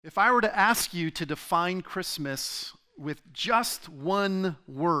If I were to ask you to define Christmas with just one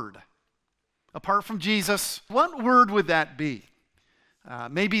word, apart from Jesus, what word would that be?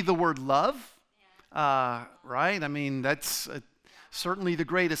 Maybe the word love, right? I mean, that's certainly the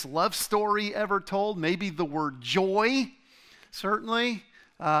greatest love story ever told. Maybe the word joy, certainly.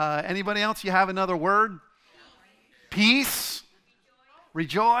 Anybody else? You have another word? Peace,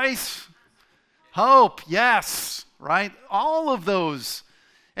 rejoice, hope, yes, right? All of those,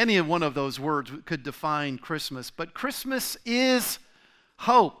 any one of those words could define Christmas. But Christmas is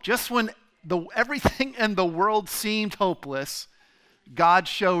hope. Just when everything in the world seemed hopeless, God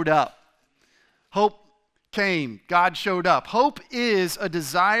showed up. Hope came. God showed up. Hope is a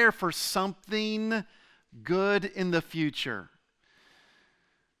desire for something good in the future.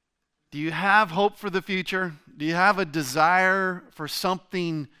 Do you have hope for the future? Do you have a desire for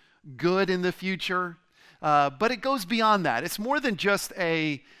something good in the future? But it goes beyond that. It's more than just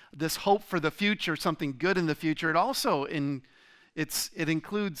this hope for the future, something good in the future. It also it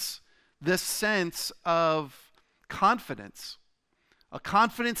includes this sense of confidence, a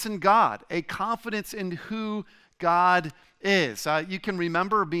confidence in God, a confidence in who God is. You can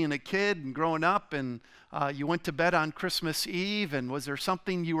remember being a kid and growing up, and you went to bed on Christmas Eve, and was there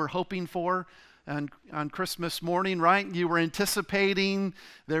something you were hoping for on Christmas morning, right? You were anticipating.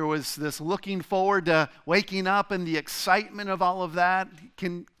 There was this looking forward to waking up and the excitement of all of that.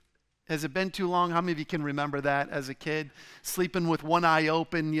 Has it been too long? How many of you can remember that as a kid? Sleeping with one eye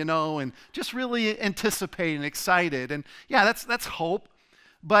open, and just really anticipating, excited. And yeah, that's hope.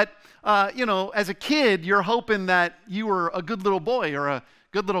 But, as a kid, you're hoping that you were a good little boy or a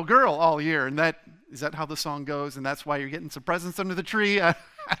good little girl all year. And is that how the song goes? And that's why you're getting some presents under the tree? I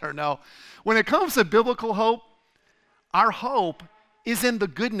don't know. When it comes to biblical hope, our hope is in the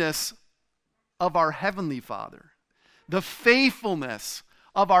goodness of our Heavenly Father. The faithfulness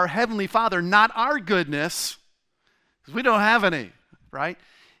of our Heavenly Father, not our goodness, because we don't have any, right?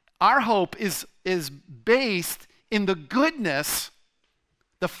 Our hope is based in the goodness,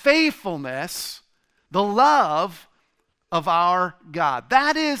 the faithfulness, the love of our God.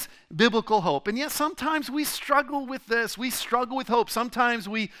 That is biblical hope. And yet sometimes we struggle with this. We struggle with hope. Sometimes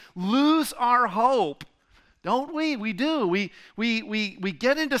we lose our hope, don't we? We do. We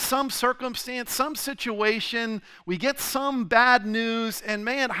get into some circumstance, some situation, we get some bad news, and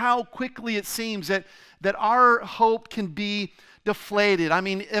man, how quickly it seems that our hope can be deflated. I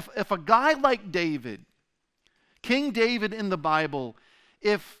mean, if a guy like David, King David in the Bible,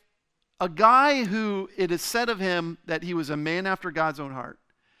 if a guy who it is said of him that he was a man after God's own heart,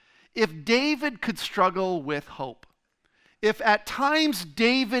 if David could struggle with hope, if at times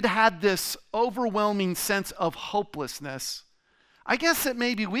David had this overwhelming sense of hopelessness, I guess that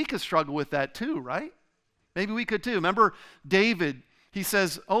maybe we could struggle with that too, right? Maybe we could too. Remember David, he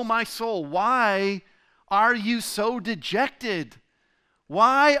says, "Oh my soul, why are you so dejected?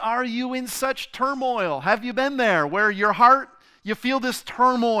 Why are you in such turmoil?" Have you been there where your heart, you feel this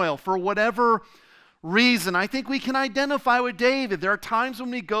turmoil for whatever reason? I think we can identify with David. There are times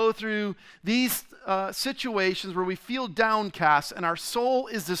when we go through these situations where we feel downcast and our soul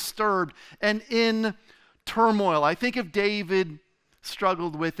is disturbed and in turmoil. I think if David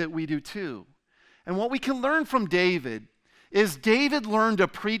struggled with it, we do too. And what we can learn from David is David learned to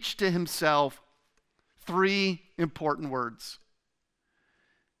preach to himself three important words.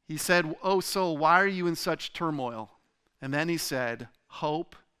 He said, "Oh soul, why are you in such turmoil?" And then he said,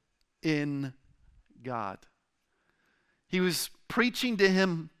 "Hope in God." He was preaching to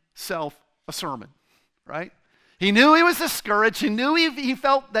himself a sermon, right? He knew he was discouraged. He knew he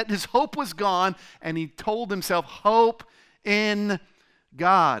felt that his hope was gone, and he told himself, hope in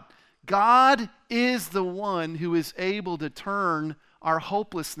God. God is the one who is able to turn our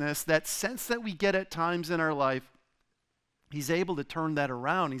hopelessness, that sense that we get at times in our life, He's able to turn that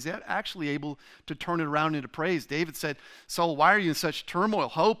around. He's actually able to turn it around into praise. David said, "Soul, why are you in such turmoil?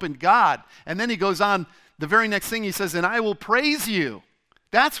 Hope in God." And then he goes on, the very next thing he says, "And I will praise you."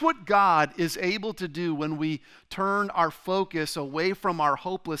 That's what God is able to do when we turn our focus away from our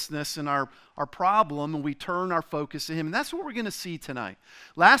hopelessness and our problem, and we turn our focus to Him. And that's what we're going to see tonight.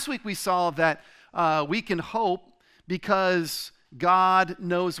 Last week we saw that we can hope because God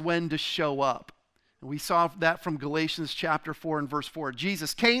knows when to show up. We saw that from Galatians chapter 4 and verse 4.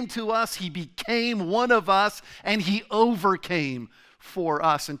 Jesus came to us, He became one of us, and He overcame for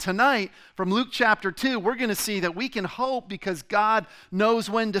us. And tonight, from Luke chapter 2, we're going to see that we can hope because God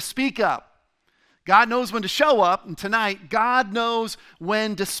knows when to speak up. God knows when to show up, and tonight, God knows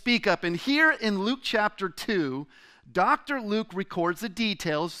when to speak up. And here in Luke chapter 2, Dr. Luke records the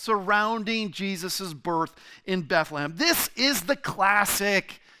details surrounding Jesus' birth in Bethlehem. This is the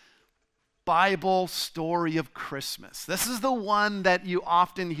classic Bible story of Christmas. This is the one that you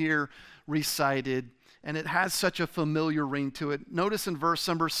often hear recited, and it has such a familiar ring to it. Notice in verse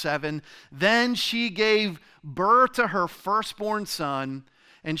number 7, then she gave birth to her firstborn son,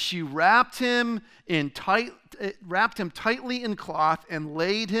 and she wrapped him tightly in cloth and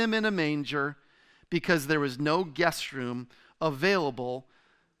laid him in a manger because there was no guest room available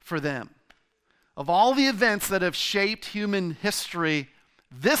for them. Of all the events that have shaped human history,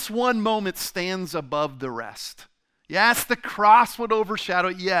 this one moment stands above the rest. Yes, the cross would overshadow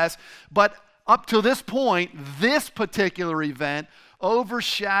it, yes, but up to this point, this particular event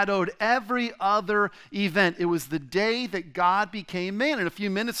overshadowed every other event. It was the day that God became man. And a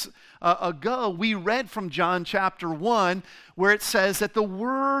few minutes ago, we read from John chapter 1, where it says that the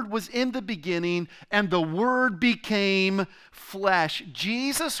Word was in the beginning, and the Word became flesh.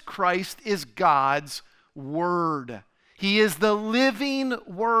 Jesus Christ is God's Word. He is the living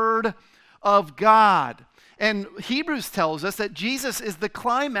Word of God. And Hebrews tells us that Jesus is the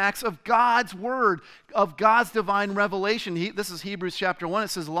climax of God's word, of God's divine revelation. This is Hebrews chapter 1. It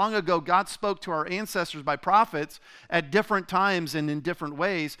says, long ago, God spoke to our ancestors by prophets at different times and in different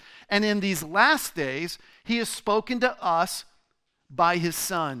ways. And in these last days, he has spoken to us by his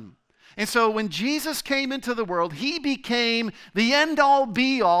Son. And so when Jesus came into the world, he became the end-all,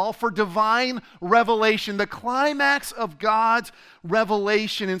 be-all for divine revelation, the climax of God's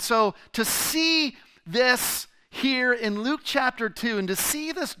revelation. And so to see this here in Luke chapter 2, and to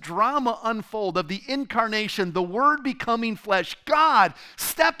see this drama unfold of the incarnation, the Word becoming flesh, God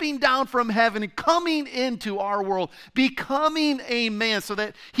stepping down from heaven and coming into our world, becoming a man so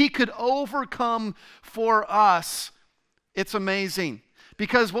that he could overcome for us, it's amazing.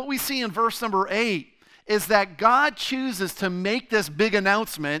 Because what we see in verse number 8 is that God chooses to make this big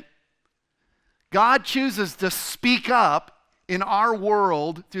announcement. God chooses to speak up in our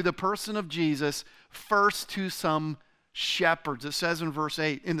world through the person of Jesus, first to some shepherds. It says in verse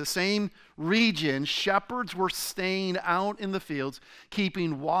 8, in the same region, shepherds were staying out in the fields,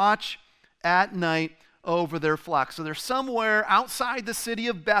 keeping watch at night over their flocks. So they're somewhere outside the city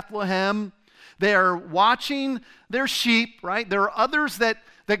of Bethlehem. They're watching their sheep, right? There are others that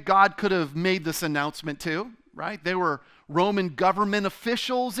God could have made this announcement to, right? They were Roman government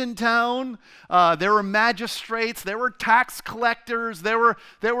officials in town. There were magistrates. There were tax collectors. There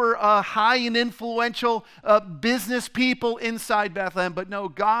were high and influential business people inside Bethlehem. But no,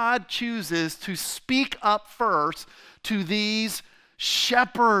 God chooses to speak up first to these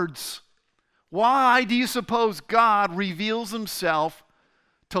shepherds. Why do you suppose God reveals himself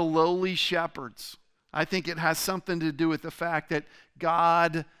to lowly shepherds? I think it has something to do with the fact that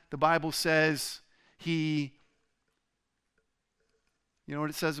God, the Bible says, you know what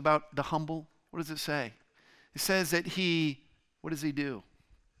it says about the humble? What does it say? It says that what does he do?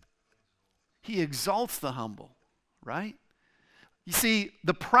 He exalts the humble, right? You see,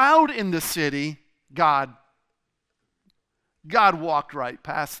 the proud in the city, God walked right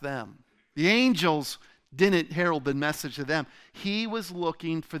past them. The angels didn't herald the message to them. He was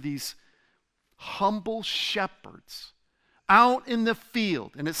looking for these humble shepherds out in the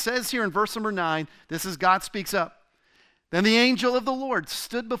field. And it says here in verse number 9, this is God speaks up. Then the angel of the Lord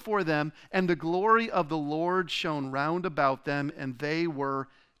stood before them, and the glory of the Lord shone round about them, and they were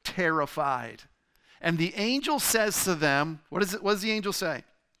terrified. And the angel says to them, what does the angel say?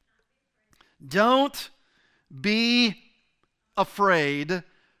 Don't be afraid,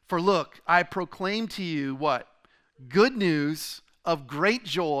 for look, I proclaim to you what? Good news of great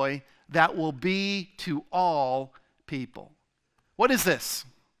joy that will be to all people. What is this?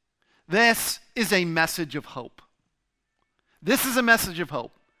 This is a message of hope. This is a message of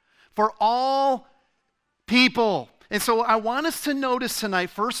hope for all people. And so I want us to notice tonight,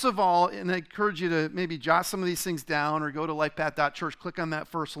 first of all, and I encourage you to maybe jot some of these things down or go to lifepath.church, click on that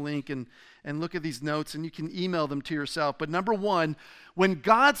first link and look at these notes, and you can email them to yourself. But number one, when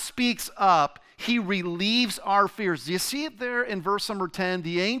God speaks up, he relieves our fears. Do you see it there in verse number 10?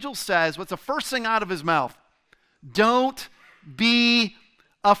 The angel says, what's the first thing out of his mouth? Don't be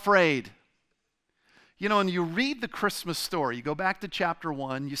afraid. You know, when you read the Christmas story, you go back to chapter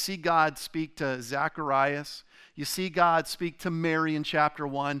 1, you see God speak to Zacharias, you see God speak to Mary in chapter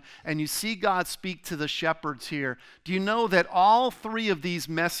 1, and you see God speak to the shepherds here. Do you know that all three of these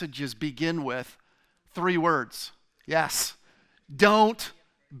messages begin with three words? Yes. Don't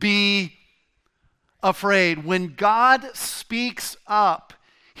be afraid. When God speaks up,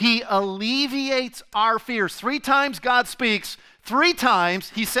 he alleviates our fears. 3 times God speaks, 3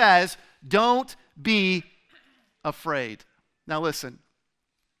 times he says, don't be afraid. Now listen,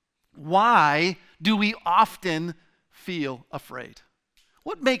 why do we often feel afraid?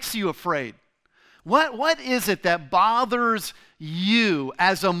 What makes you afraid? What is it that bothers you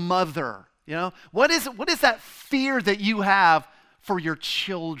as a mother? You know, what is that fear that you have for your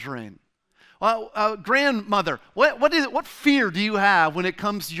children? Well, grandmother, what fear do you have when it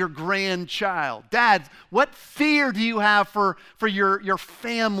comes to your grandchild? Dad, what fear do you have for your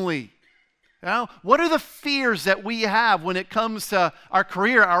family? You know, what are the fears that we have when it comes to our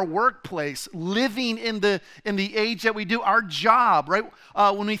career, our workplace, living in the age that we do, our job, right?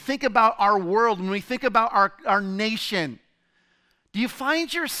 When we think about our world, when we think about our nation, do you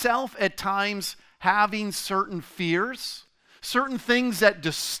find yourself at times having certain fears? Certain things that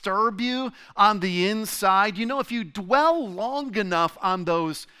disturb you on the inside? You know, if you dwell long enough on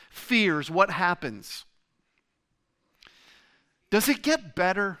those fears, what happens? Does it get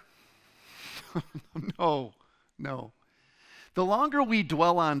better? No. The longer we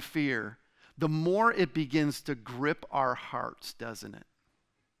dwell on fear, the more it begins to grip our hearts, doesn't it?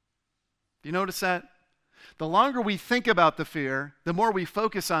 You notice that? The longer we think about the fear, the more we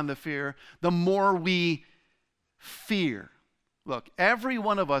focus on the fear, the more we fear. Look, every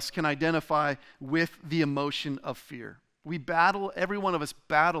one of us can identify with the emotion of fear. Every one of us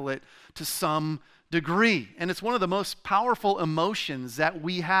battle it to some degree. And it's one of the most powerful emotions that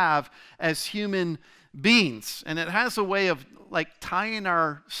we have as human beings. And it has a way of like tying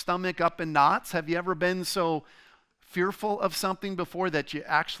our stomach up in knots. Have you ever been so fearful of something before that you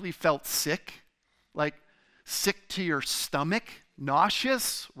actually felt sick? Like sick to your stomach,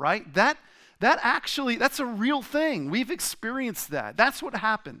 nauseous, right? That's a real thing. We've experienced that. That's what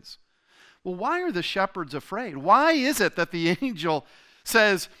happens. Well, why are the shepherds afraid? Why is it that the angel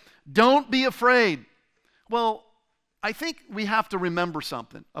says, don't be afraid? Well, I think we have to remember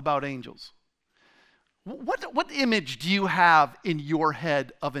something about angels. What image do you have in your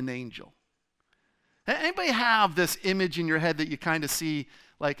head of an angel? Anybody have this image in your head that you kind of see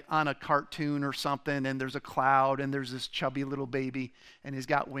like on a cartoon or something, and there's a cloud, and there's this chubby little baby, and he's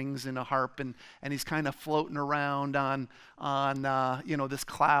got wings and a harp, and he's kind of floating around on this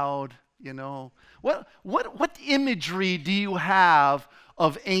cloud, you know? What imagery do you have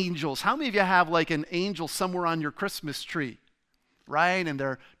of angels? How many of you have like an angel somewhere on your Christmas tree, right? And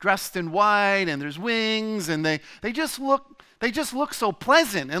they're dressed in white, and there's wings, and they just look so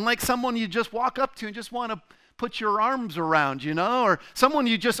pleasant, and like someone you just walk up to and just want to put your arms around, you know, or someone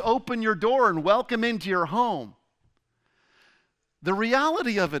you just open your door and welcome into your home. The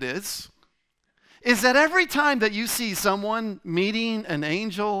reality of it is that every time that you see someone meeting an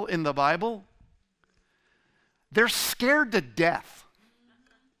angel in the Bible, they're scared to death.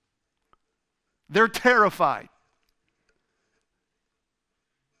 They're terrified.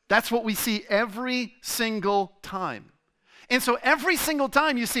 That's what we see every single time. And so every single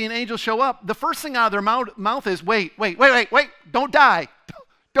time you see an angel show up, the first thing out of their mouth is, wait, don't die.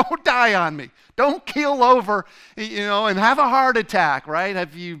 Don't die on me. Don't keel over, and have a heart attack, right?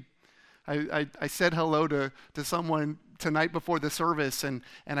 I said hello to someone tonight before the service, and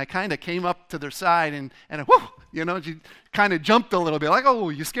I kind of came up to their side, and she kind of jumped a little bit, like, oh,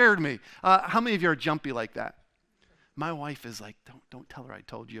 you scared me. How many of you are jumpy like that? My wife is like, don't tell her I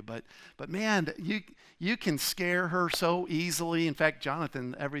told you, but man, you can scare her so easily. In fact,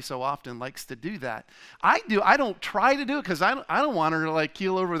 Jonathan every so often likes to do that. I don't try to do it because I don't want her to like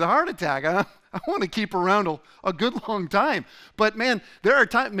keel over with a heart attack. I want to keep her around a good long time. But man, there are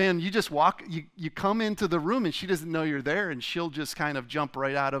times, man, you just walk, you come into the room and she doesn't know you're there, and she'll just kind of jump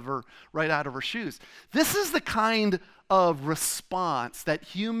right out of her shoes. This is the kind of response that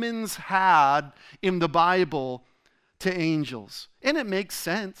humans had in the Bible to angels. And it makes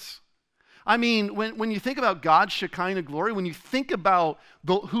sense. I mean, when you think about God's Shekinah glory, when you think about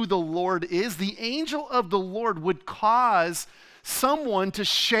who the Lord is, the angel of the Lord would cause someone to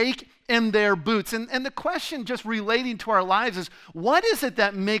shake in their boots. And the question just relating to our lives is, what is it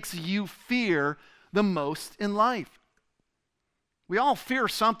that makes you fear the most in life? We all fear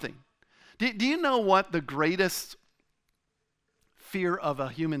something. Do you know what the greatest fear of a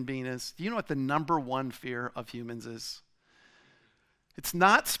human being is? Do you know what the number one fear of humans is? It's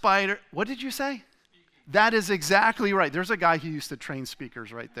not spider. What did you say? That is exactly right. There's a guy who used to train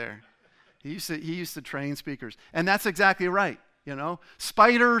speakers right there. He used to train speakers. And that's exactly right.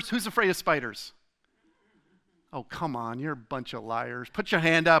 Spiders. Who's afraid of spiders? Oh, come on. You're a bunch of liars. Put your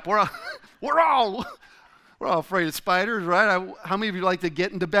hand up. We're all afraid of spiders, right? How many of you like to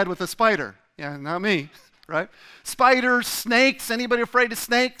get into bed with a spider? Yeah, not me. Right? Spiders, snakes. Anybody afraid of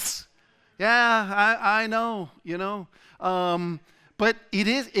snakes? Yeah, I know, but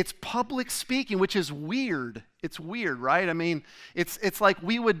it's public speaking, which is weird. It's weird, right? I mean, it's like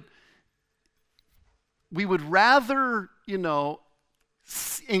we would rather,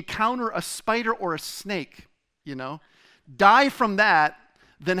 encounter a spider or a snake, die from that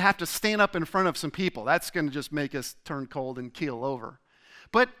than have to stand up in front of some people. That's going to just make us turn cold and keel over.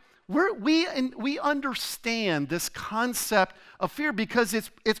 But we understand this concept of fear because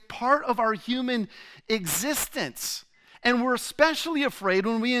it's part of our human existence. And we're especially afraid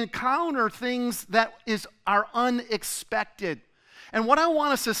when we encounter things that are unexpected. And what I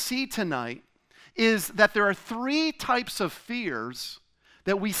want us to see tonight is that there are 3 types of fears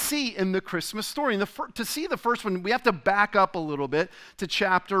that we see in the Christmas story. And to see the first one, we have to back up a little bit to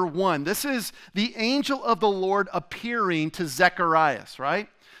chapter 1. This is the angel of the Lord appearing to Zechariah, right?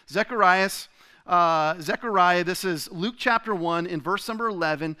 Zechariah, this is Luke chapter 1 in verse number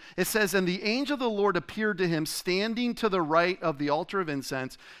 11. It says, "And the angel of the Lord appeared to him standing to the right of the altar of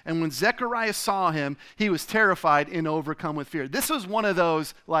incense. And when Zechariah saw him, he was terrified and overcome with fear." This was one of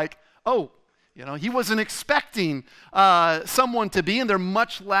those he wasn't expecting someone to be in there,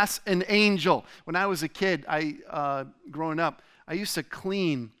 much less an angel. When I was a kid, growing up, I used to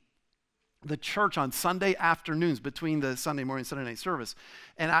clean the church on Sunday afternoons between the Sunday morning and Sunday night service.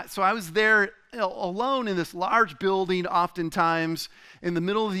 And so I was there alone in this large building, oftentimes in the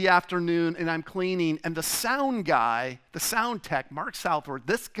middle of the afternoon, and I'm cleaning. And the sound guy, the sound tech, Mark Southworth,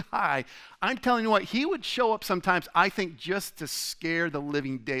 this guy, I'm telling you what, he would show up sometimes, I think, just to scare the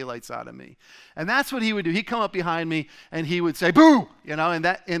living daylights out of me. And that's what he would do. He'd come up behind me and he would say, "Boo!" And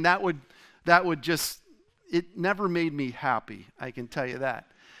that would just, it never made me happy, I can tell you that.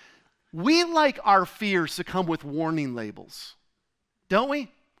 We like our fears to come with warning labels, don't we?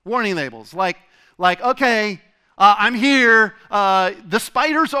 Warning labels, like okay, I'm here, the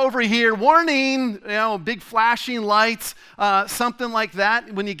spider's over here, warning, big flashing lights, something like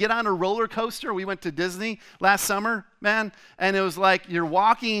that. When you get on a roller coaster, we went to Disney last summer, man, and it was like you're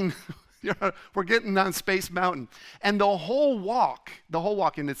walking, we're getting on Space Mountain, and the whole walk,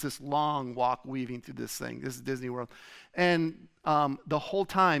 and it's this long walk weaving through this thing. This is Disney World, and the whole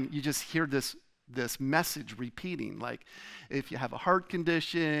time you just hear this message repeating, like if you have a heart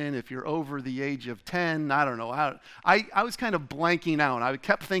condition, if you're over the age of 10, I don't know. I was kind of blanking out. I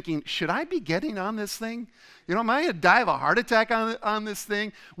kept thinking, should I be getting on this thing? Am I going to die of a heart attack on this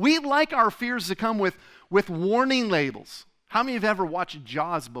thing? We like our fears to come with warning labels. How many of you have ever watched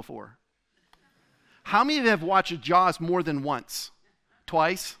Jaws before? How many of you have watched Jaws more than once?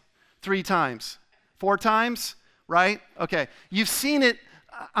 Twice? 3 times? 4 times? Right? Okay. You've seen it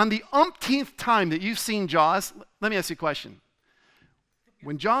on the umpteenth time that you've seen Jaws. Let me ask you a question.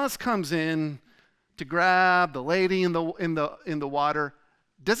 When Jaws comes in to grab the lady in the water,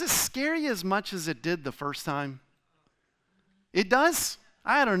 does it scare you as much as it did the first time? It does?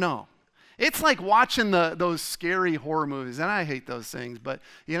 I don't know. It's like watching those scary horror movies, and I hate those things, but,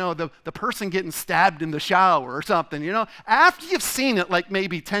 the person getting stabbed in the shower or something, after you've seen it like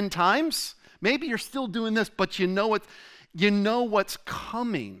maybe 10 times, maybe you're still doing this, but you know what's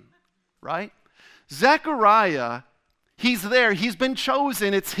coming, right? Zechariah, he's there. He's been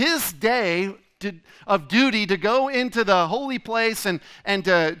chosen. It's his day of duty to go into the holy place and with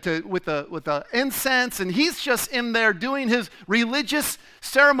the incense, and he's just in there doing his religious,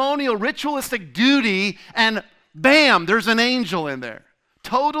 ceremonial, ritualistic duty, and bam, there's an angel in there.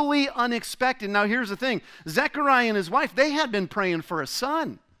 Totally unexpected. Now here's the thing. Zechariah and his wife, they had been praying for a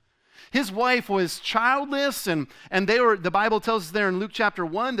son. His wife was childless, and the Bible tells us there in Luke chapter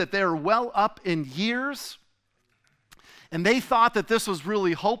 1 that they were well up in years, and they thought that this was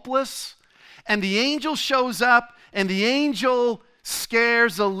really hopeless. And the angel shows up, and the angel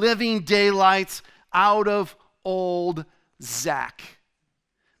scares the living daylights out of old Zach.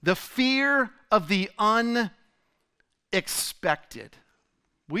 The fear of the unexpected.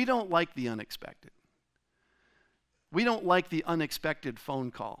 We don't like the unexpected. We don't like the unexpected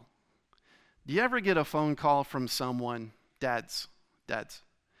phone call. Do you ever get a phone call from someone, dads,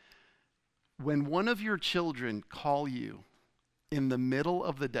 when one of your children call you in the middle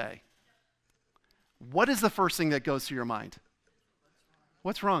of the day, what is the first thing that goes through your mind?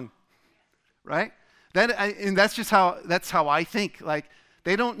 What's wrong? Right? And that's how I think. Like,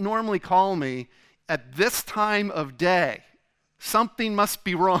 they don't normally call me at this time of day. Something must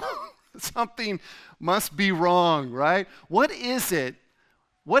be wrong. Something must be wrong, right? What is it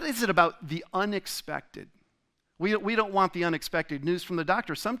about the unexpected? We don't want the unexpected news from the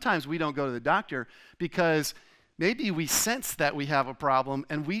doctor. Sometimes we don't go to the doctor because maybe we sense that we have a problem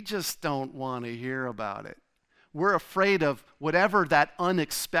and we just don't want to hear about it. We're afraid of whatever that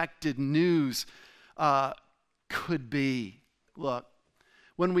unexpected news could be. Look,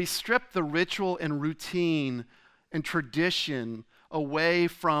 when we strip the ritual and routine and tradition away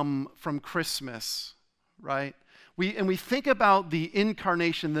from Christmas, right? We think about the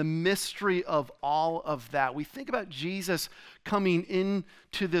incarnation, the mystery of all of that. We think about Jesus coming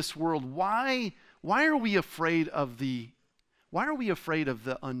into this world. Why are we afraid of the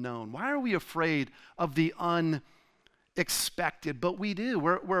unknown? Why are we afraid of the unexpected? But we do.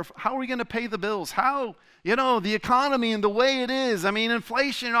 How are we going to pay the bills? How, the economy and the way it is,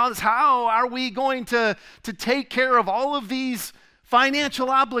 inflation and all this, how are we going to take care of all of these financial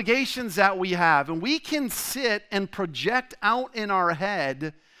obligations that we have? And we can sit and project out in our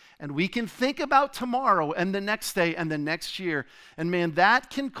head, and we can think about tomorrow and the next day and the next year. And man, that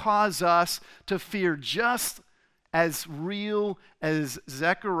can cause us to fear just as real as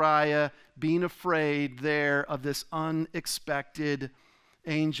Zechariah being afraid there of this unexpected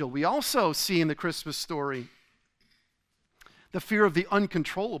angel. We also see in the Christmas story the fear of the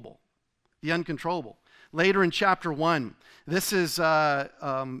uncontrollable. The uncontrollable. Later in chapter 1, this is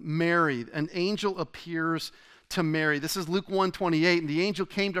Mary. An angel appears to Mary. This is Luke 1:28. And the angel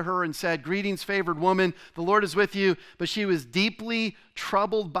came to her and said, "Greetings, favored woman, the Lord is with you." But she was deeply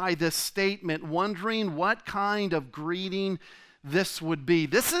troubled by this statement, wondering what kind of greeting this would be.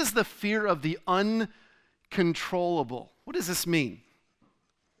 This is the fear of the uncontrollable. What does this mean?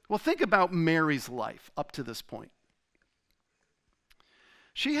 Well, think about Mary's life up to this point.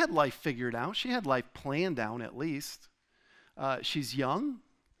 She had life figured out. She had life planned out, at least. She's young.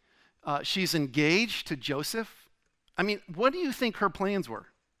 She's engaged to Joseph. What do you think her plans were?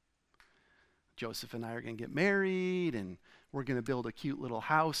 Joseph and I are going to get married, and we're going to build a cute little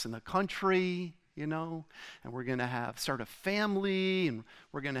house in the country, and we're going to start a family, and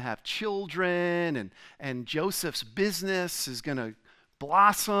we're going to have children, and Joseph's business is going to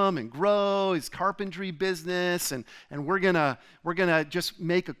blossom and grow, his carpentry business, and we're gonna just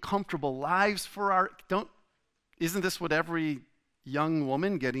make a comfortable lives for isn't this what every young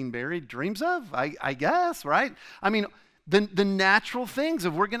woman getting married dreams of? I guess, right? The natural things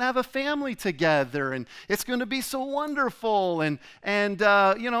of we're gonna have a family together, and it's gonna be so wonderful, and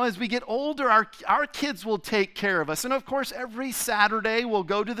as we get older, our kids will take care of us, and of course every Saturday we'll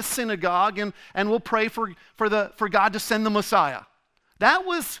go to the synagogue and we'll pray for God to send the Messiah. That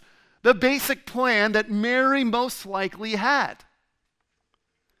was the basic plan that Mary most likely had.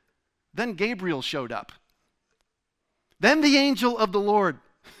 Then Gabriel showed up. Then the angel of the Lord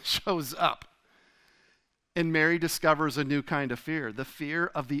shows up. And Mary discovers a new kind of fear, the fear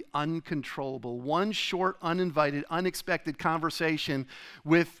of the uncontrollable. One short, uninvited, unexpected conversation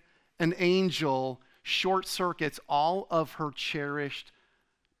with an angel short circuits all of her cherished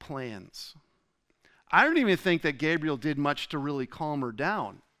plans. I don't even think that Gabriel did much to really calm her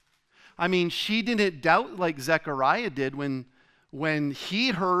down. She didn't doubt like Zechariah did when he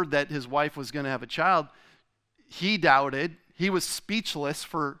heard that his wife was going to have a child. He doubted. He was speechless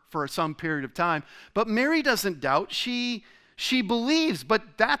for some period of time. But Mary doesn't doubt. She believes,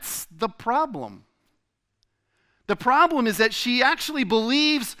 but that's the problem. The problem is that she actually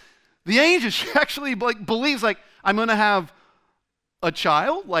believes the angel. She actually believes I'm going to have a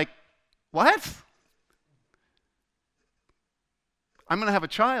child? What? I'm going to have a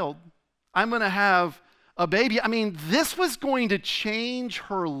child. I'm going to have a baby. This was going to change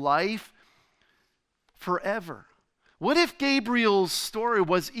her life forever. What if Gabriel's story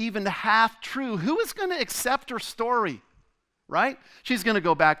was even half true? Who is going to accept her story, right? She's going to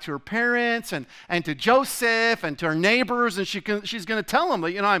go back to her parents and to Joseph and to her neighbors, and she's going to tell them,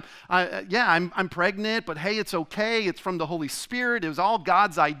 I'm pregnant, but hey, it's okay. It's from the Holy Spirit. It was all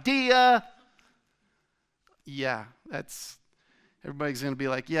God's idea. Yeah, everybody's going to be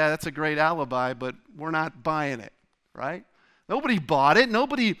like, yeah, that's a great alibi, but we're not buying it, right? Nobody bought it.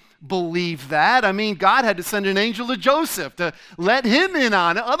 Nobody believed that. God had to send an angel to Joseph to let him in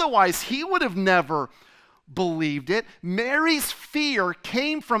on it. Otherwise, he would have never believed it. Mary's fear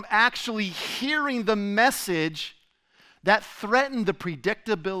came from actually hearing the message that threatened the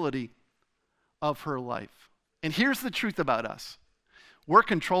predictability of her life. And here's the truth about us. We're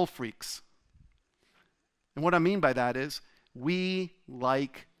control freaks. And what I mean by that is we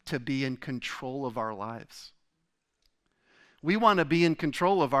like to be in control of our lives. We want to be in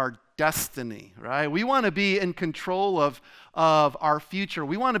control of our destiny, right? We want to be in control of our future.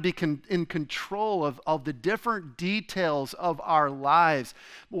 We want to be in control of the different details of our lives.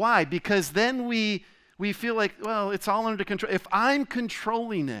 Why? Because then we feel like, well, it's all under control. If I'm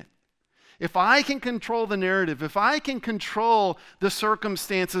controlling it, if I can control the narrative, if I can control the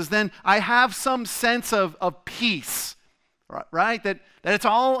circumstances, then I have some sense of peace, right? That it's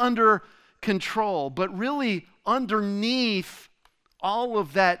all under control. But really, underneath all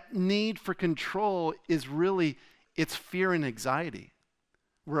of that need for control is really, it's fear and anxiety.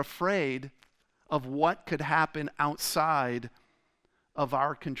 We're afraid of what could happen outside of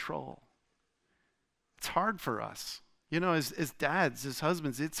our control. It's hard for us. You know, as dads, as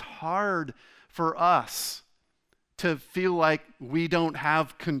husbands, it's hard for us to feel like we don't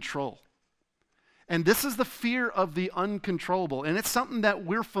have control. And this is the fear of the uncontrollable. And it's something that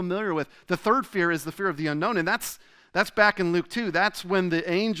we're familiar with. The third fear is the fear of the unknown. And that's back in Luke 2. That's when the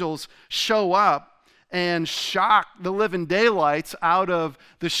angels show up and shock the living daylights out of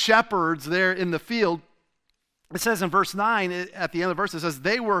the shepherds there in the field. It says in verse 9, at the end of the verse, it says,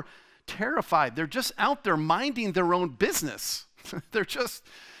 they were terrified. They're just out there minding their own business. They're just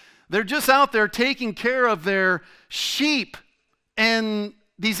out there taking care of their sheep. And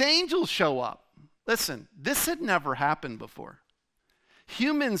these angels show up. Listen, this had never happened before.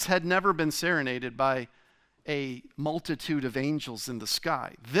 Humans had never been serenaded by a multitude of angels in the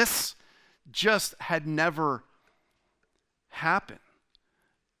sky. This just had never happened.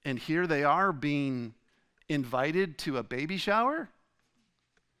 And here they are being invited to a baby shower.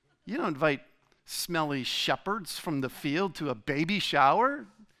 You don't invite smelly shepherds from the field to a baby shower.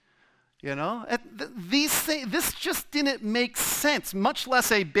 You know, these things, this just didn't make sense, much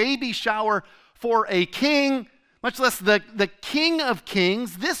less a baby shower for a king, much less the King of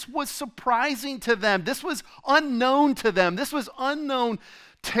Kings. This was surprising to them. This was unknown to them. This was unknown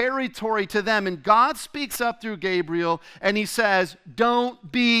territory to them. And God speaks up through Gabriel and he says,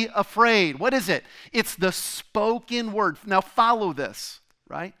 don't be afraid. What is it? It's the spoken word. Now follow this,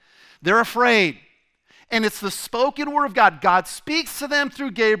 right? They're afraid. And it's the spoken word of God. God speaks to them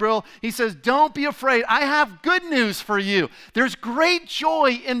through Gabriel. He says, don't be afraid. I have good news for you. There's great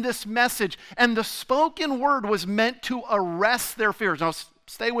joy in this message. And the spoken word was meant to arrest their fears. Now,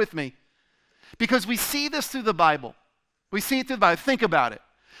 stay with me. Because we see this through the Bible. We see it through the Bible. Think about it.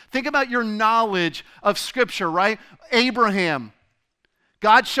 Think about your knowledge of Scripture, right? Abraham.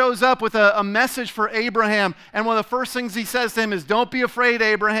 God shows up with a message for Abraham. And one of the first things he says to him is, don't be afraid,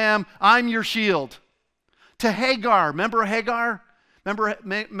 Abraham. I'm your shield. To Hagar, remember Hagar?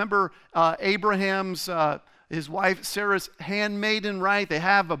 Remember Abraham's, his wife Sarah's handmaiden, right? They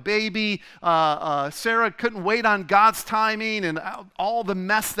have a baby. Sarah couldn't wait on God's timing and all the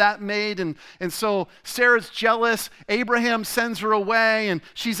mess that made. And so Sarah's jealous. Abraham sends her away and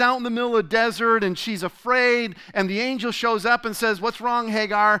she's out in the middle of the desert and she's afraid. And the angel shows up and says, what's wrong,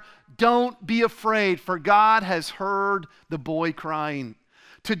 Hagar? Don't be afraid, for God has heard the boy crying.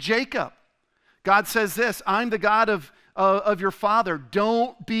 To Jacob, God says this, I'm the God of your father.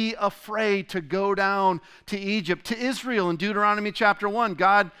 Don't be afraid to go down to Egypt. To Israel in Deuteronomy chapter 1,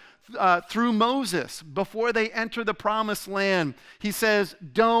 God, through Moses, before they enter the promised land, he says,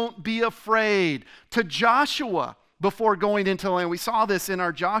 don't be afraid. To Joshua, before going into the land, we saw this in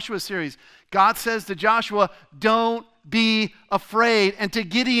our Joshua series. God says to Joshua, don't be afraid. And to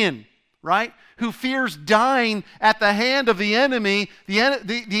Gideon, right, who fears dying at the hand of the enemy,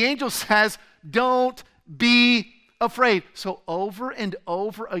 the angel says, don't be afraid. So over and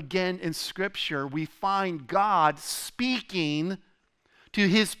over again in Scripture, we find God speaking to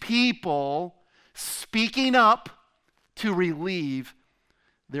his people, speaking up to relieve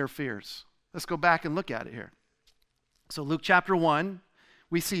their fears. Let's go back and look at it here. So Luke chapter 1,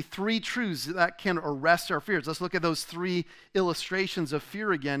 we see three truths that can arrest our fears. Let's look at those three illustrations of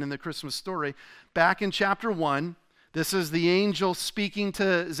fear again in the Christmas story. Back in chapter 1, this is the angel speaking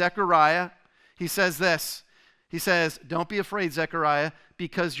to Zechariah. He says this. He says, don't be afraid, Zechariah,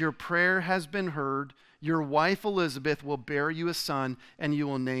 because your prayer has been heard. Your wife Elizabeth will bear you a son, and you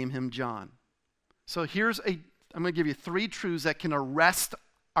will name him John. So I'm going to give you three truths that can arrest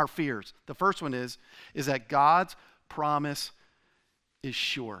our fears. The first one is that God's promise is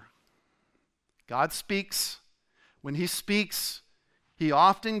sure. God speaks. When he speaks, he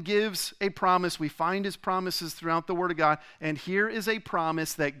often gives a promise. We find his promises throughout the Word of God. And here is a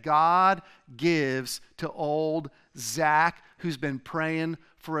promise that God gives to old Zach, who's been praying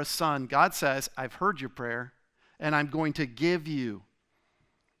for a son. God says, I've heard your prayer, and I'm going to give you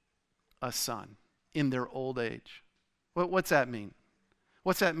a son in their old age. What's that mean?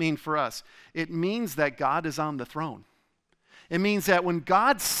 What's that mean for us? It means that God is on the throne. It means that when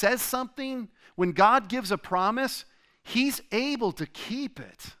God says something, when God gives a promise, he's able to keep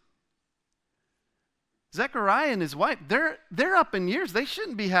it. Zechariah and his wife, they're up in years. They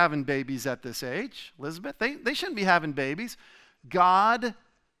shouldn't be having babies at this age. Elizabeth, they shouldn't be having babies. God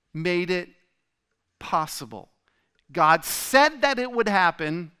made it possible. God said that it would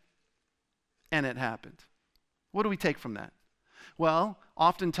happen, and it happened. What do we take from that? Well,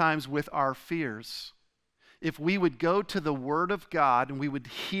 oftentimes with our fears, if we would go to the Word of God and we would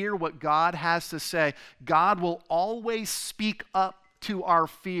hear what God has to say, God will always speak up to our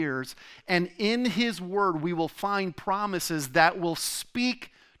fears, and in his word we will find promises that will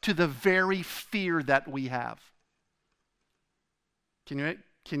speak to the very fear that we have. Can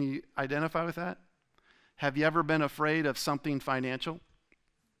you identify with that? Have you ever been afraid of something financial?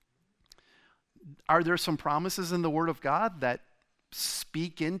 Are there some promises in the Word of God that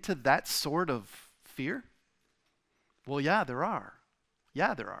speak into that sort of fear? Well, yeah, there are.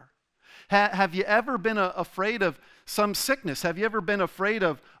 Yeah, there are. Have you ever been afraid of some sickness? Have you ever been afraid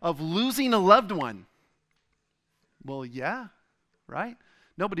of losing a loved one? Well, yeah, right?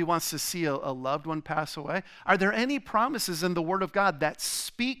 Nobody wants to see a loved one pass away. Are there any promises in the Word of God that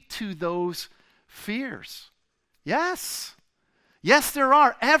speak to those fears? Yes. Yes, there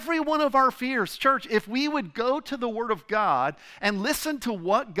are. Every one of our fears. Church, if we would go to the Word of God and listen to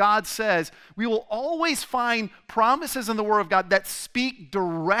what God says, we will always find promises in the Word of God that speak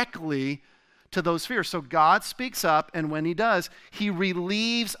directly to those fears. So God speaks up, and when he does, he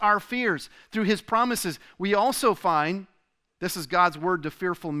relieves our fears through his promises. We also find, this is God's word to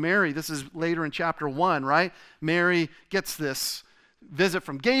fearful Mary. This is later in chapter 1, right? Mary gets this visit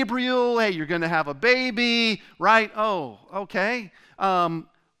from Gabriel. Hey, you're going to have a baby, right? Oh, okay.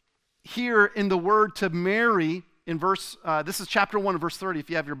 Here in the word to Mary, in this is chapter 1, verse 30. If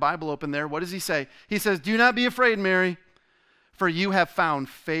you have your Bible open there, what does he say? He says, "Do not be afraid, Mary, for you have found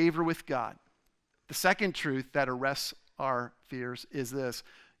favor with God." The second truth that arrests our fears is this: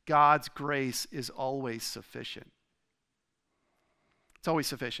 God's grace is always sufficient. It's always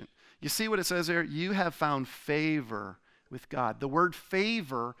sufficient. You see what it says there? You have found favor with God. The word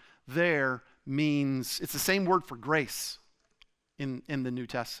favor there means, it's the same word for grace in the New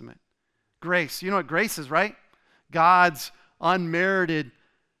Testament. Grace. You know what grace is, right? God's unmerited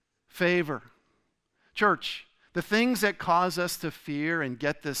favor. Church, the things that cause us to fear and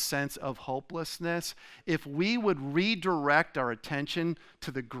get this sense of hopelessness, if we would redirect our attention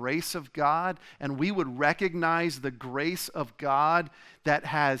to the grace of God and we would recognize the grace of God that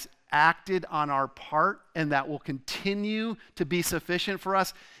has acted on our part and that will continue to be sufficient for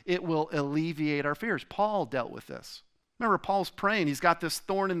us, it will alleviate our fears. Paul dealt with this. Remember, Paul's praying. He's got this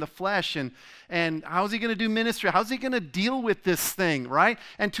thorn in the flesh, and how's he going to do ministry? How's he going to deal with this thing, right?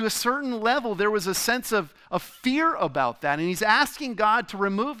 And to a certain level, there was a sense of fear about that, and he's asking God to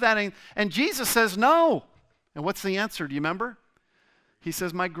remove that, and Jesus says no. And what's the answer? Do you remember? He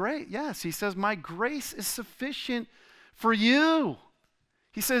says, my grace is sufficient for you.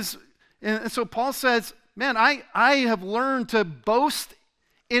 He says, and so Paul says, man, I have learned to boast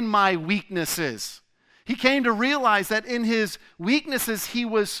in my weaknesses. He came to realize that in his weaknesses, he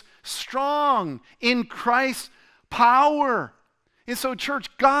was strong in Christ's power. And so, church,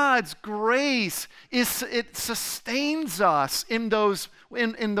 God's grace, it sustains us in those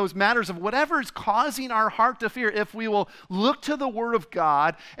matters of whatever is causing our heart to fear. If we will look to the Word of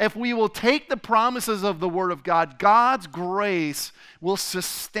God, if we will take the promises of the Word of God, God's grace will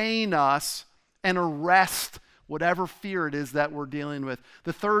sustain us and arrest whatever fear it is that we're dealing with.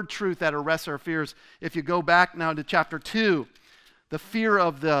 The third truth that arrests our fears, if you go back now to chapter 2, the fear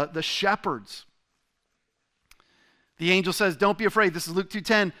of the shepherds. The angel says, don't be afraid. This is Luke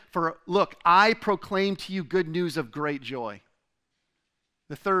 2:10. For look, I proclaim to you good news of great joy.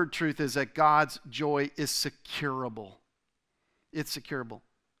 The third truth is that God's joy is securable. It's securable.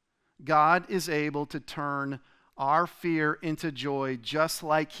 God is able to turn our fear into joy just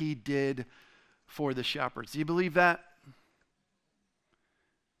like he did for the shepherds. Do you believe that?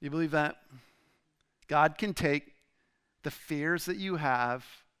 Do you believe that? God can take the fears that you have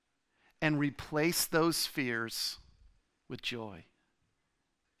and replace those fears with joy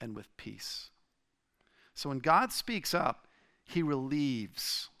and with peace. So when God speaks up, he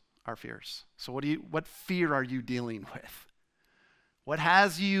relieves our fears. So what fear are you dealing with? What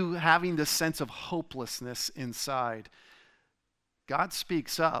has you having this sense of hopelessness inside? God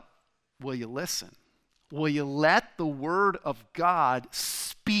speaks up. Will you listen? Will you let the Word of God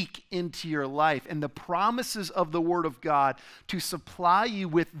speak into your life and the promises of the Word of God to supply you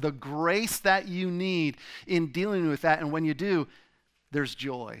with the grace that you need in dealing with that? And when you do, there's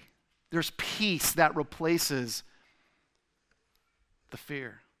joy. There's peace that replaces the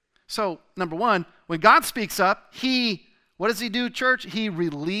fear. So, number one, when God speaks up, what does he do, church? He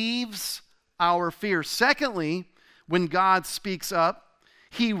relieves our fear. Secondly, when God speaks up,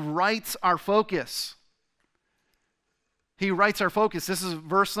 he rights our focus. He rights our focus. This is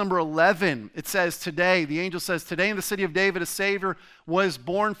verse number 11. It says, today, the angel says, today in the city of David, a Savior was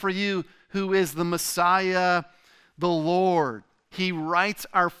born for you, who is the Messiah, the Lord. He rights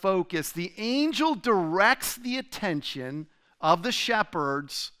our focus. The angel directs the attention of the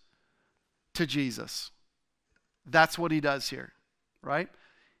shepherds to Jesus. That's what he does here. right?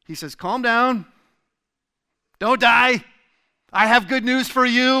 He says, calm down. Don't die. I have good news for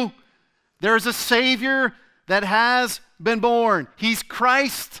you. There's a Savior that has been born. He's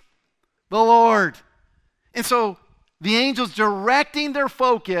Christ the Lord. And so the angels directing their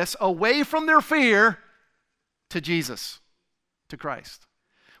focus away from their fear to Jesus, to Christ.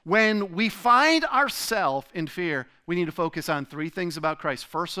 When we find ourselves in fear, we need to focus on three things about Christ.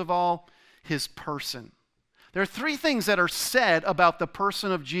 First of all, his person. There are three things that are said about the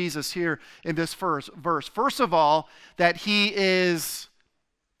person of Jesus here in this verse. First of all, that he is,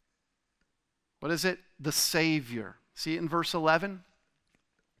 what is it? The Savior. See it in verse 11?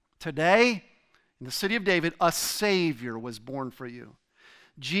 Today, in the city of David, a Savior was born for you.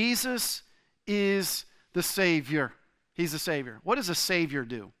 Jesus is the Savior. He's the Savior. What does a Savior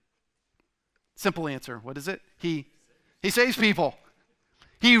do? Simple answer. What is it? He saves people.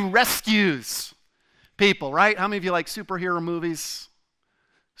 He rescues people, right? How many of you like superhero movies,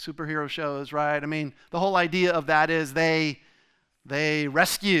 superhero shows, right? I mean, the whole idea of that is they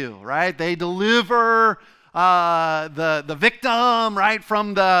rescue, right? They deliver the victim, right,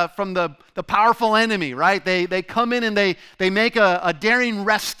 from the powerful enemy, right? They come in and they make a daring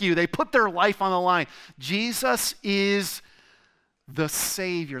rescue. They put their life on the line. Jesus is the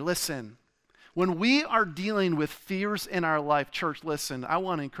Savior. Listen, when we are dealing with fears in our life, church, listen, I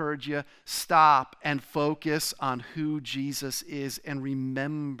want to encourage you, stop and focus on who Jesus is and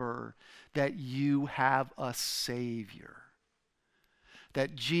remember that you have a Savior.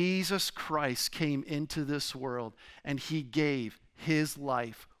 That Jesus Christ came into this world and he gave his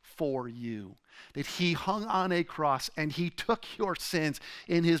life for you. That he hung on a cross and he took your sins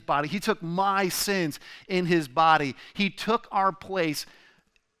in his body. He took my sins in his body. He took our place.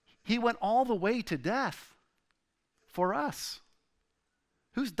 He went all the way to death for us.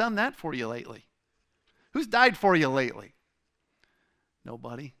 Who's done that for you lately? Who's died for you lately?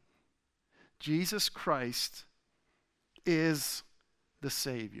 Nobody. Jesus Christ is the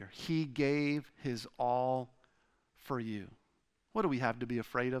Savior. He gave his all for you. What do we have to be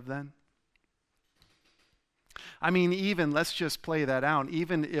afraid of then? I mean, even, let's just play that out,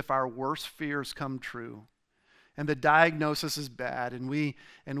 even if our worst fears come true and the diagnosis is bad and we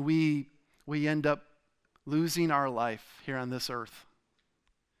end up losing our life here on this earth,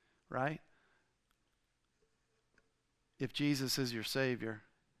 right? If Jesus is your Savior,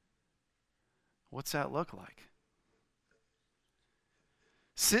 what's that look like?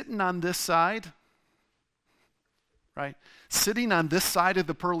 Sitting on this side, right? Sitting on this side of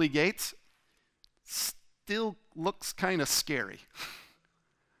the pearly gates still looks kind of scary.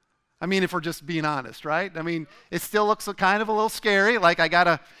 I mean, if we're just being honest, right? I mean, it still looks kind of a little scary, like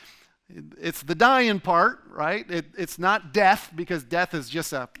it's the dying part, right? It's not death, because death is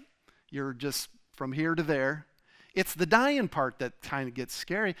just you're just from here to there. It's the dying part that kind of gets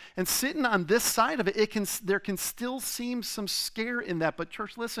scary. And sitting on this side of it, there can still seem some scare in that. But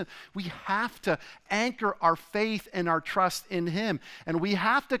church, listen, we have to anchor our faith and our trust in him. And we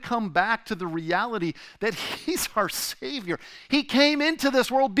have to come back to the reality that he's our Savior. He came into this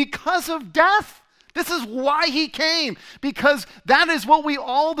world because of death. This is why he came, because that is what we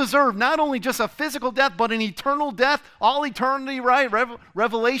all deserve. Not only just a physical death, but an eternal death, all eternity, right?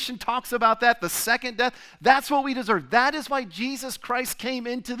 Revelation talks about that, the second death. That's what we deserve. That is why Jesus Christ came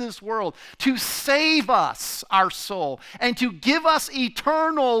into this world, to save us, our soul, and to give us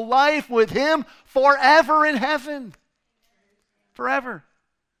eternal life with him forever in heaven. Forever.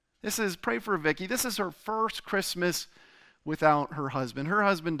 Pray for Vicky. This is her first Christmas without her husband. Her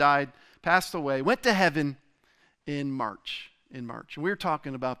husband died, passed away, went to heaven in March. And we were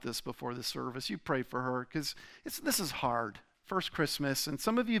talking about this before the service. You pray for her, because this is hard. First Christmas, and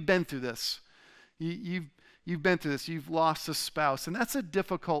some of you have been through this. You've been through this. You've lost a spouse, and that's a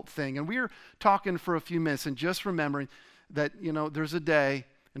difficult thing. And we were talking for a few minutes and just remembering that, there's a day,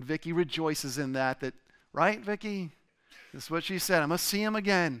 and Vicki rejoices in that, right, Vicki? This is what she said. I'm going to see him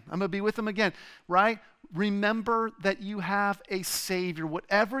again. I'm going to be with him again, right? Remember that you have a Savior.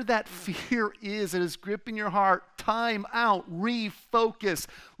 Whatever that fear is that is gripping your heart, time out, refocus,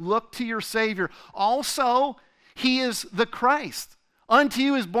 look to your Savior. Also, he is the Christ. Unto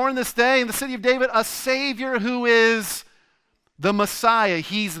you is born this day in the city of David a Savior who is the Messiah.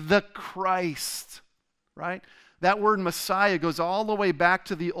 He's the Christ, right? That word Messiah goes all the way back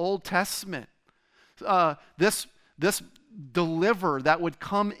to the Old Testament. This deliverer that would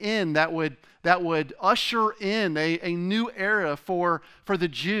come in, that would usher in a new era for the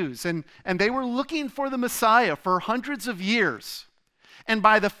Jews. And they were looking for the Messiah for hundreds of years. And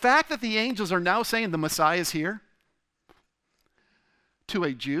by the fact that the angels are now saying the Messiah is here, to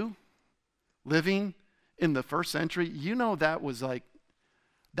a Jew living in the first century, that was like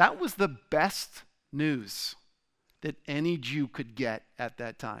That was the best news that any Jew could get at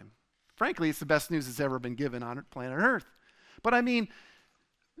that time. Frankly, it's the best news that's ever been given on planet Earth. But I mean,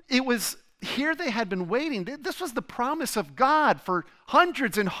 it was here they had been waiting. This was the promise of God for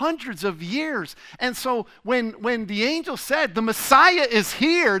hundreds and hundreds of years. And so when the angel said, the Messiah is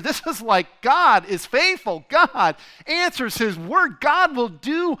here, this is like God is faithful. God answers his word. God will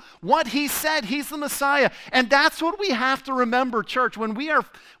do what he said. He's the Messiah. And that's what we have to remember, church.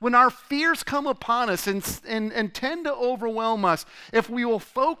 When our fears come upon us and tend to overwhelm us, if we will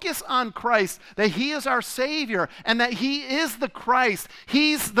focus on Christ, that he is our Savior and that he is the Christ,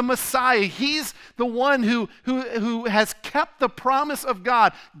 he's the Messiah, he's the one who has kept the promise of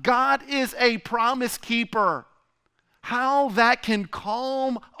God. God is a promise keeper. How that can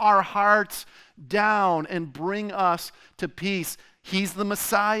calm our hearts down and bring us to peace. He's the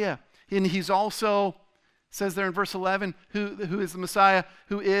Messiah. And he's also, says there in verse 11, who is the Messiah?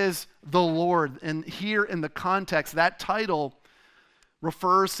 Who is the Lord. And here in the context, that title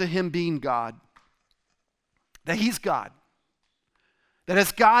refers to him being God. That he's God. That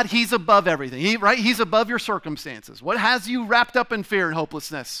as God, he's above everything, right? He's above your circumstances. What has you wrapped up in fear and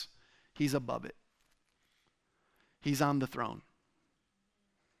hopelessness? He's above it. He's on the throne.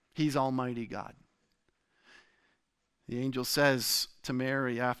 He's Almighty God. The angel says to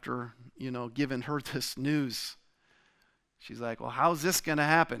Mary after, giving her this news, she's like, well, how's this going to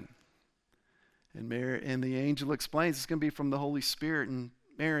happen? And the angel explains it's going to be from the Holy Spirit. And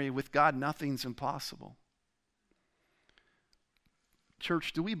Mary, with God, nothing's impossible.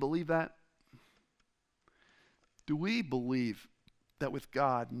 Church, do we believe that? Do we believe that with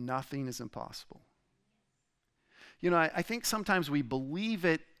God, nothing is impossible? I think sometimes we believe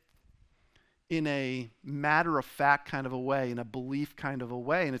it in a matter-of-fact kind of a way, in a belief kind of a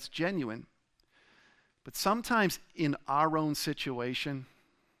way, and it's genuine. But sometimes in our own situation,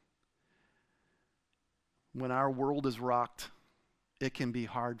 when our world is rocked, it can be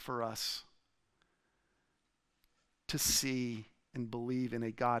hard for us to see and believe in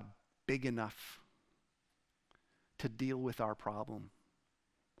a God big enough to deal with our problem,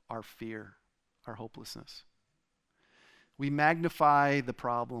 our fear, our hopelessness. We magnify the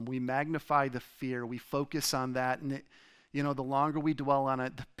problem, we magnify the fear, we focus on that, and the longer we dwell on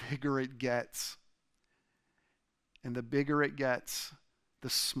it, the bigger it gets. And the bigger it gets, the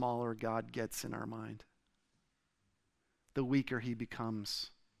smaller God gets in our mind. The weaker he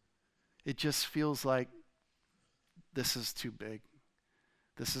becomes. It just feels like this is too big.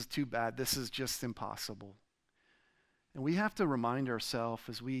 This is too bad. This is just impossible. And we have to remind ourselves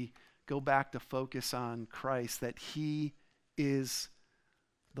as we go back to focus on Christ that he is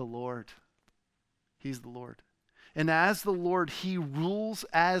the Lord. He's the Lord. And as the Lord, he rules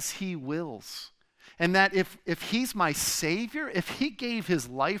as he wills. And that if he's my Savior, if he gave his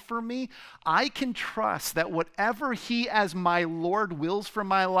life for me, I can trust that whatever he as my Lord wills for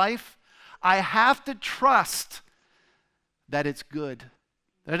my life, I have to trust that it's good.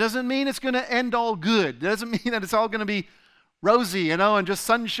 That doesn't mean it's going to end all good. It doesn't mean that it's all going to be rosy, and just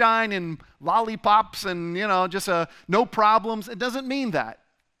sunshine and lollipops and, just no problems. It doesn't mean that.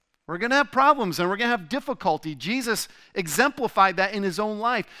 We're going to have problems and we're going to have difficulty. Jesus exemplified that in his own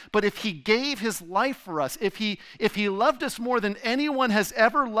life. But if he gave his life for us, if he loved us more than anyone has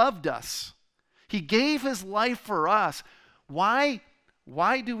ever loved us, he gave his life for us. Why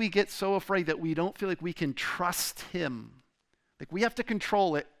do we get so afraid that we don't feel like we can trust him? Like we have to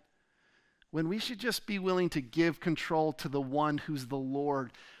control it, when we should just be willing to give control to the one who's the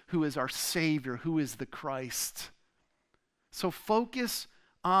Lord, who is our Savior, who is the Christ. So focus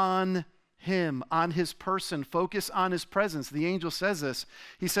on him, on his person, focus on his presence. The angel says this.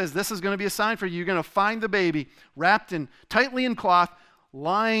 He says, this is going to be a sign for you. You're going to find the baby wrapped tightly in cloth,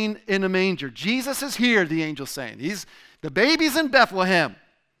 lying in a manger. Jesus is here, the angel's saying. The baby's in Bethlehem.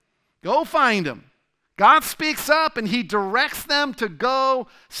 Go find him. God speaks up and he directs them to go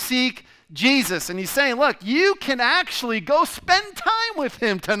seek Jesus. And he's saying, look, you can actually go spend time with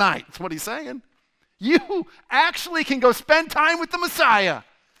him tonight. That's what he's saying. You actually can go spend time with the Messiah.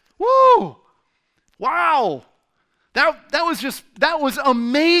 Woo! Wow! That was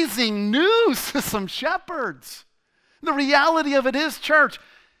amazing news to some shepherds. The reality of it is, church,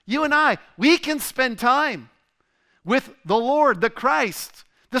 you and I, we can spend time with the Lord, the Christ,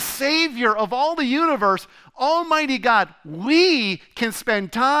 the Savior of all the universe, Almighty God. We can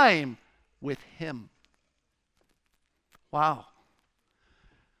spend time with him. Wow.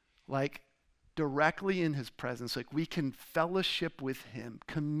 Like directly in his presence, like we can fellowship with him,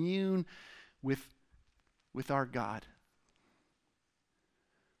 commune with our God.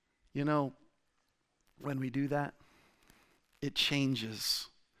 When we do that, it changes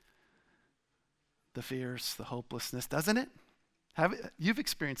the fears, the hopelessness, doesn't it? You've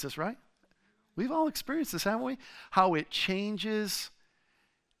experienced this, right? We've all experienced this, haven't we? How it changes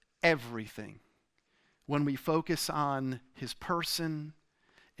everything when we focus on his person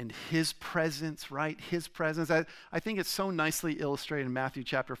and his presence, right? His presence. I think it's so nicely illustrated in Matthew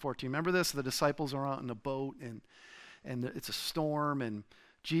chapter 14. Remember this? The disciples are out in a boat and it's a storm, and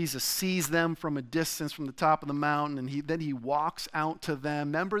Jesus sees them from a distance from the top of the mountain, and then he walks out to them.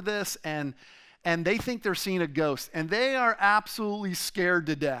 Remember this? And they think they're seeing a ghost, and they are absolutely scared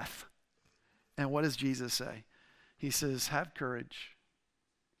to death. And what does Jesus say? He says, have courage.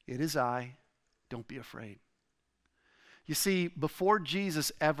 It is I. Don't be afraid. You see, before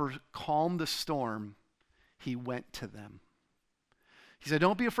Jesus ever calmed the storm, he went to them. He said,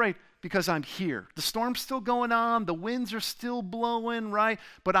 don't be afraid because I'm here. The storm's still going on. The winds are still blowing, right?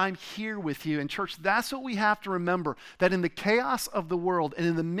 But I'm here with you. And church, that's what we have to remember, that in the chaos of the world and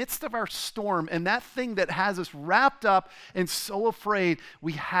in the midst of our storm and that thing that has us wrapped up and so afraid,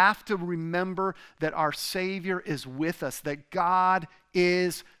 we have to remember that our Savior is with us, that God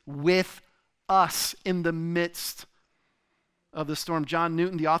is with us in the midst of the storm. John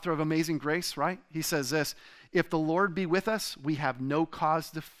Newton, the author of Amazing Grace, right? He says this, if the Lord be with us, we have no cause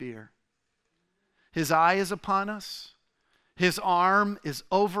to fear. His eye is upon us. His arm is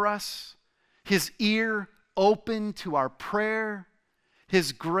over us. His ear open to our prayer.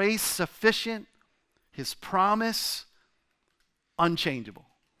 His grace sufficient. His promise unchangeable.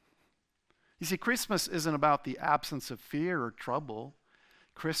 You see, Christmas isn't about the absence of fear or trouble.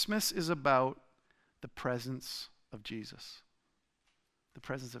 Christmas is about the presence of Jesus. The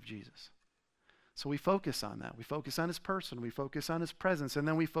presence of Jesus. So we focus on that. We focus on his person. We focus on his presence. And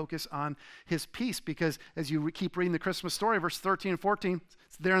then we focus on his peace, because as you keep reading the Christmas story, verse 13 and 14,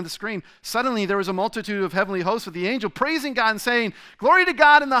 it's there on the screen. Suddenly there was a multitude of heavenly hosts with the angel praising God and saying, glory to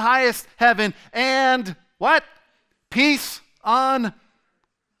God in the highest heaven, and what? Peace on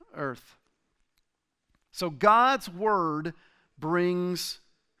earth. So God's word brings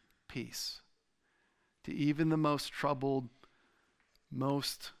peace to even the most troubled,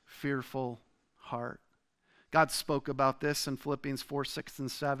 most fearful heart. God spoke about this in Philippians 4, 6, and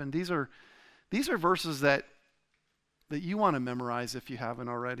 7. These are verses that you want to memorize if you haven't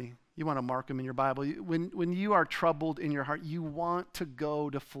already. You want to mark them in your Bible. When you are troubled in your heart, you want to go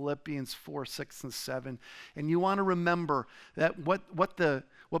to Philippians 4, 6, and 7. And you want to remember that what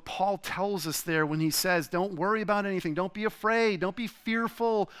Paul tells us there when he says, don't worry about anything. Don't be afraid. Don't be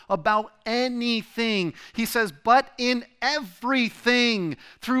fearful about anything. He says, but in everything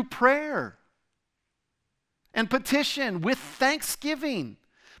through prayer and petition with thanksgiving.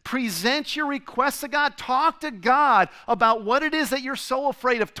 Present your requests to God. Talk to God about what it is that you're so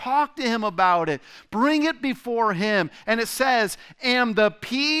afraid of. Talk to him about it. Bring it before him. And it says, and the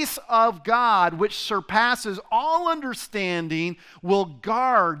peace of God, which surpasses all understanding, will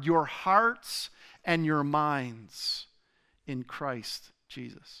guard your hearts and your minds in Christ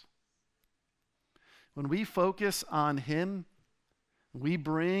Jesus. When we focus on him, we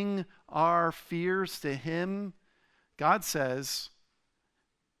bring our fears to him, God says,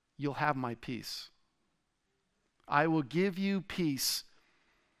 you'll have my peace. I will give you peace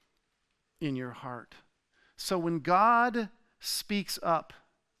in your heart. So when God speaks up,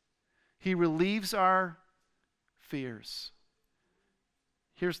 he relieves our fears.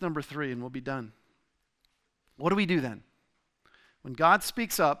 Here's number 3, and we'll be done. What do we do then? When God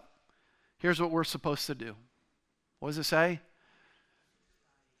speaks up, here's what we're supposed to do. What does it say?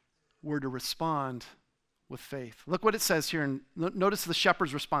 We're to respond with faith. Look what it says here. And notice the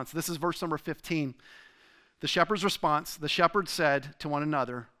shepherd's response. This is verse number 15. The shepherd's response, the shepherd said to one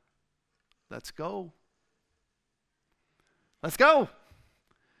another, let's go. Let's go.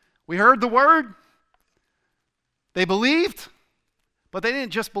 We heard the word. They believed, but they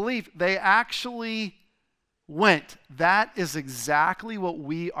didn't just believe. They actually went. That is exactly what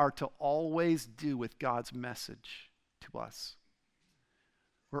we are to always do with God's message to us.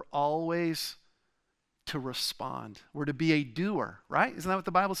 We're always to respond. We're to be a doer, right? Isn't that what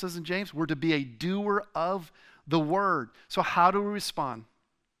the Bible says in James? We're to be a doer of the word. So how do we respond?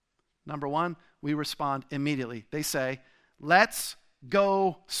 Number 1, we respond immediately. They say, let's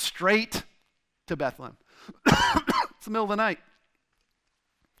go straight to Bethlehem. It's the middle of the night.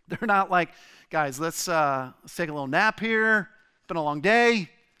 They're not like, guys, let's take a little nap here. It's been a long day.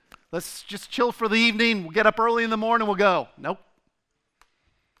 Let's just chill for the evening. We'll get up early in the morning. We'll go. Nope.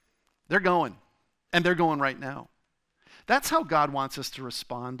 They're going, and they're going right now. That's how God wants us to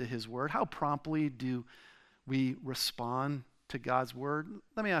respond to his word. How promptly do we respond to God's word?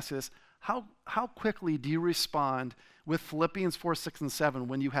 Let me ask you this. How quickly do you respond with Philippians 4, 6, and 7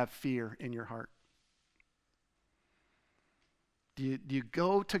 when you have fear in your heart? Do you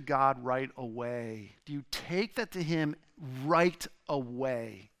go to God right away? Do you take that to him right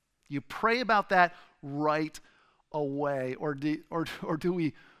away? Do you pray about that right away? Or do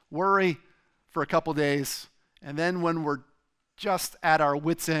we worry for a couple days, and then when we're just at our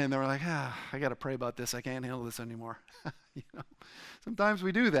wits' end, we're like, I got to pray about this. I can't handle this anymore. Sometimes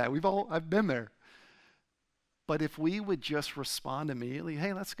we do that. I've been there. But if we would just respond immediately,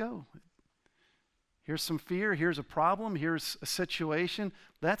 hey, let's go. Here's some fear. Here's a problem. Here's a situation.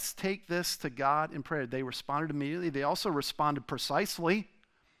 Let's take this to God in prayer. They responded immediately. They also responded precisely.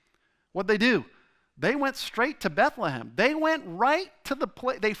 What'd they do? They went straight to Bethlehem. They went right to the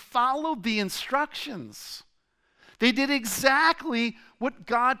place. They followed the instructions. They did exactly what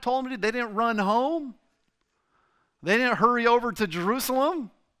God told them to do. They didn't run home. They didn't hurry over to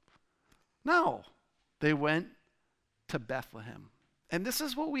Jerusalem. No, they went to Bethlehem. And this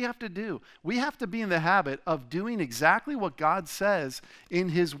is what we have to do. We have to be in the habit of doing exactly what God says in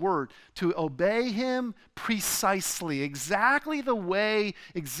his word, to obey him precisely, exactly the way,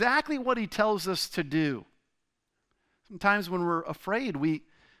 exactly what he tells us to do. Sometimes when we're afraid, we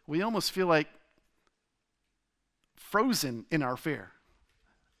almost feel like frozen in our fear.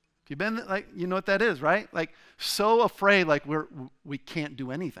 If you've been like, you know what that is, right? Like so afraid, like we can't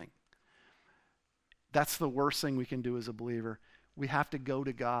do anything. That's the worst thing we can do as a believer. We have to go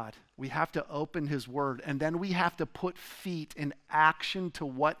to God. We have to open his word, and then we have to put feet in action to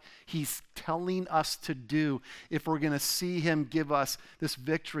what he's telling us to do if we're going to see him give us this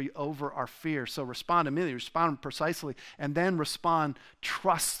victory over our fear. So respond immediately, respond precisely, and then respond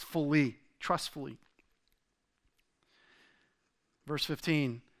trustfully. Verse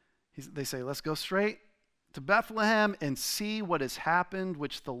 15, they say, let's go straight to Bethlehem and see what has happened,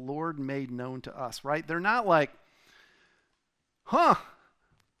 which the Lord made known to us, right? They're not like,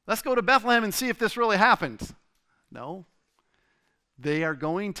 let's go to Bethlehem and see if this really happened. No. They are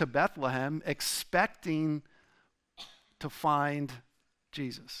going to Bethlehem expecting to find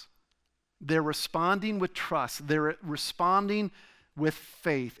Jesus. They're responding with trust. They're responding with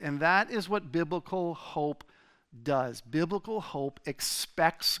faith. And that is what biblical hope does. Biblical hope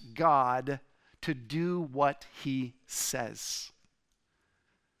expects God to do what he says.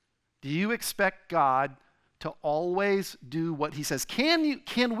 Do you expect God to always do what he says?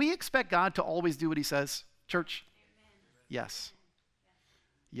 Can we expect God to always do what he says, church? Amen. Yes.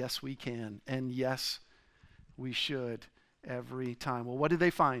 Yes, we can. And yes, we should every time. Well, what did they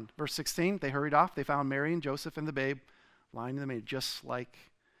find? Verse 16, they hurried off. They found Mary and Joseph and the babe lying in the manger, just like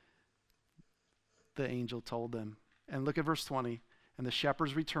the angel told them. And look at verse 20. And the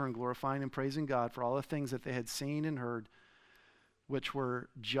shepherds returned, glorifying and praising God for all the things that they had seen and heard, which were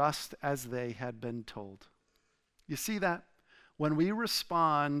just as they had been told. You see that? When we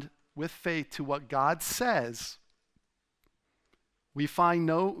respond with faith to what God says, we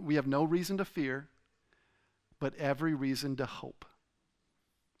have no reason to fear, but every reason to hope.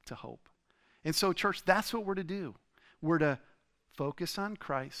 To hope. And so, church, that's what we're to do. We're to focus on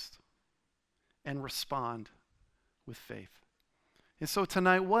Christ and respond with faith. And so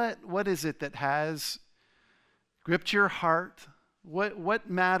tonight, what is it that has gripped your heart? What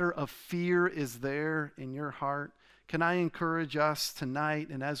matter of fear is there in your heart? Can I encourage us tonight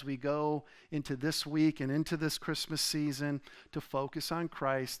and as we go into this week and into this Christmas season to focus on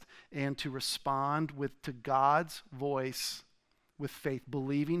Christ and to respond to God's voice with faith,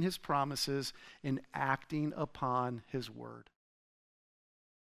 believing his promises and acting upon his word.